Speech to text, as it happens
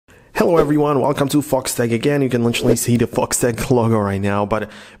Hello everyone, welcome to Foxtecc again. You can literally see the Foxtecc logo right now,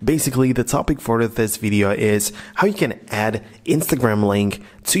 but basically the topic for this video is how you can add Instagram link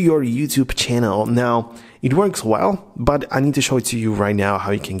to your YouTube channel. Now, it works well, but I need to show it to you right now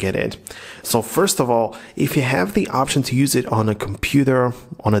how you can get it. So first of all, if you have the option to use it on a computer,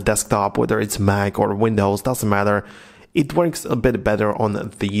 on a desktop, whether it's Mac or Windows, doesn't matter. It works a bit better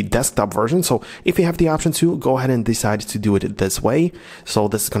on the desktop version. So if you have the option to, go ahead and decide to do it this way. So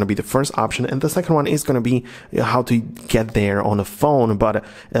this is going to be the first option. And the second one is going to be how to get there on a phone. But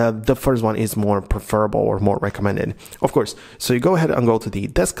the first one is more preferable or more recommended, of course. So you go ahead and go to the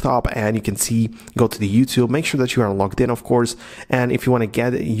desktop and you can see, go to the YouTube, make sure that you are logged in, of course. And if you want to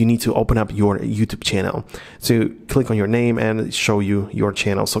get it, you need to open up your YouTube channel. So click on your name and show you your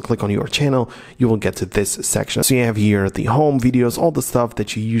channel. So click on your channel, you will get to this section. So you have here the home, videos, all the stuff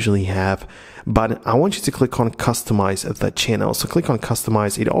that you usually have, but I want you to click on customize the channel. So click on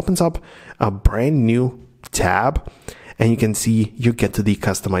customize. It opens up a brand new tab and you can see you get to the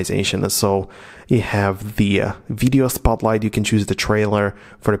customization. So you have the video spotlight. You can choose the trailer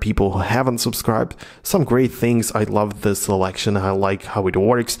for the people who haven't subscribed. Some great things. I love the selection. I like how it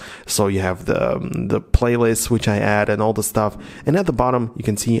works. So you have the playlist, which I add, and all the stuff. And at the bottom, you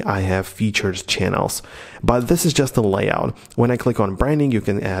can see I have featured channels. But this is just the layout. When I click on branding, you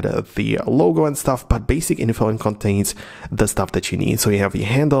can add the logo and stuff, but basic info contains the stuff that you need. So you have your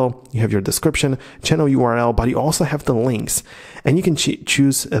handle, you have your description, channel URL, but you also have the links. And you can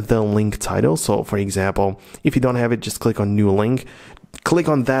choose the link title. So for example, if you don't have it, just click on new link, click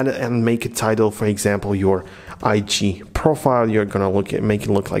on that and make a title, for example, your IG profile. You're going to make it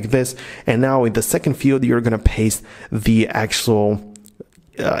look like this. And now in the second field, you're going to paste the actual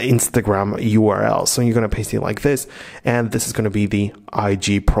Instagram URL. So you're going to paste it like this, and this is going to be the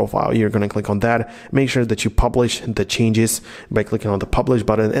IG profile. You're going to click on that. Make sure that you publish the changes by clicking on the publish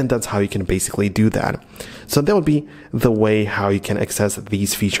button, and that's how you can basically do that. So that would be the way how you can access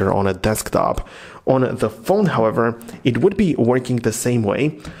these features on a desktop. On the phone, however, it would be working the same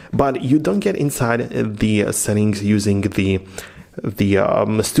way, but you don't get inside the settings using the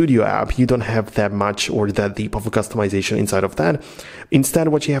studio app. You don't have that much or that deep of a customization inside of that. Instead,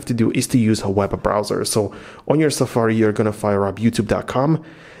 what you have to do is to use a web browser. So on your Safari, you're going to fire up youtube.com.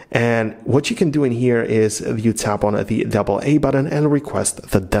 And what you can do in here is you tap on the double A button and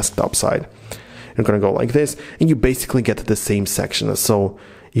request the desktop side. You're going to go like this, and you basically get to the same section. So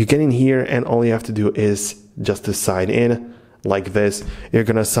you get in here, and all you have to do is just to sign in like this. You're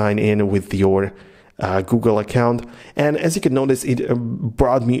going to sign in with your Google account, and as you can notice, it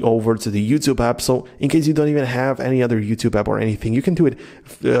brought me over to the YouTube app. So in case you don't even have any other YouTube app or anything, you can do it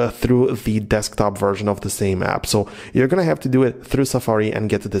through the desktop version of the same app. So you're gonna have to do it through Safari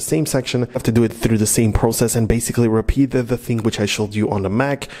and get to the same section. You have to do it through the same process and basically repeat the thing which I showed you on the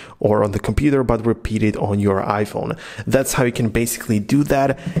Mac or on the computer, but repeat it on your iPhone. That's how you can basically do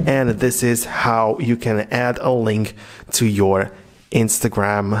that, and this is how you can add a link to your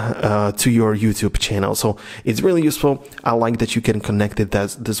Instagram, to your YouTube channel. So it's really useful. I like that you can connect it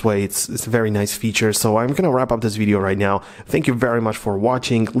this way. It's a very nice feature. So I'm gonna wrap up this video right now. Thank you very much for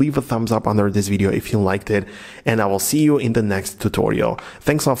watching. Leave a thumbs up under this video if you liked it, and I will see you in the next tutorial.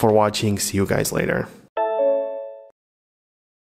 Thanks a lot for watching. See you guys later.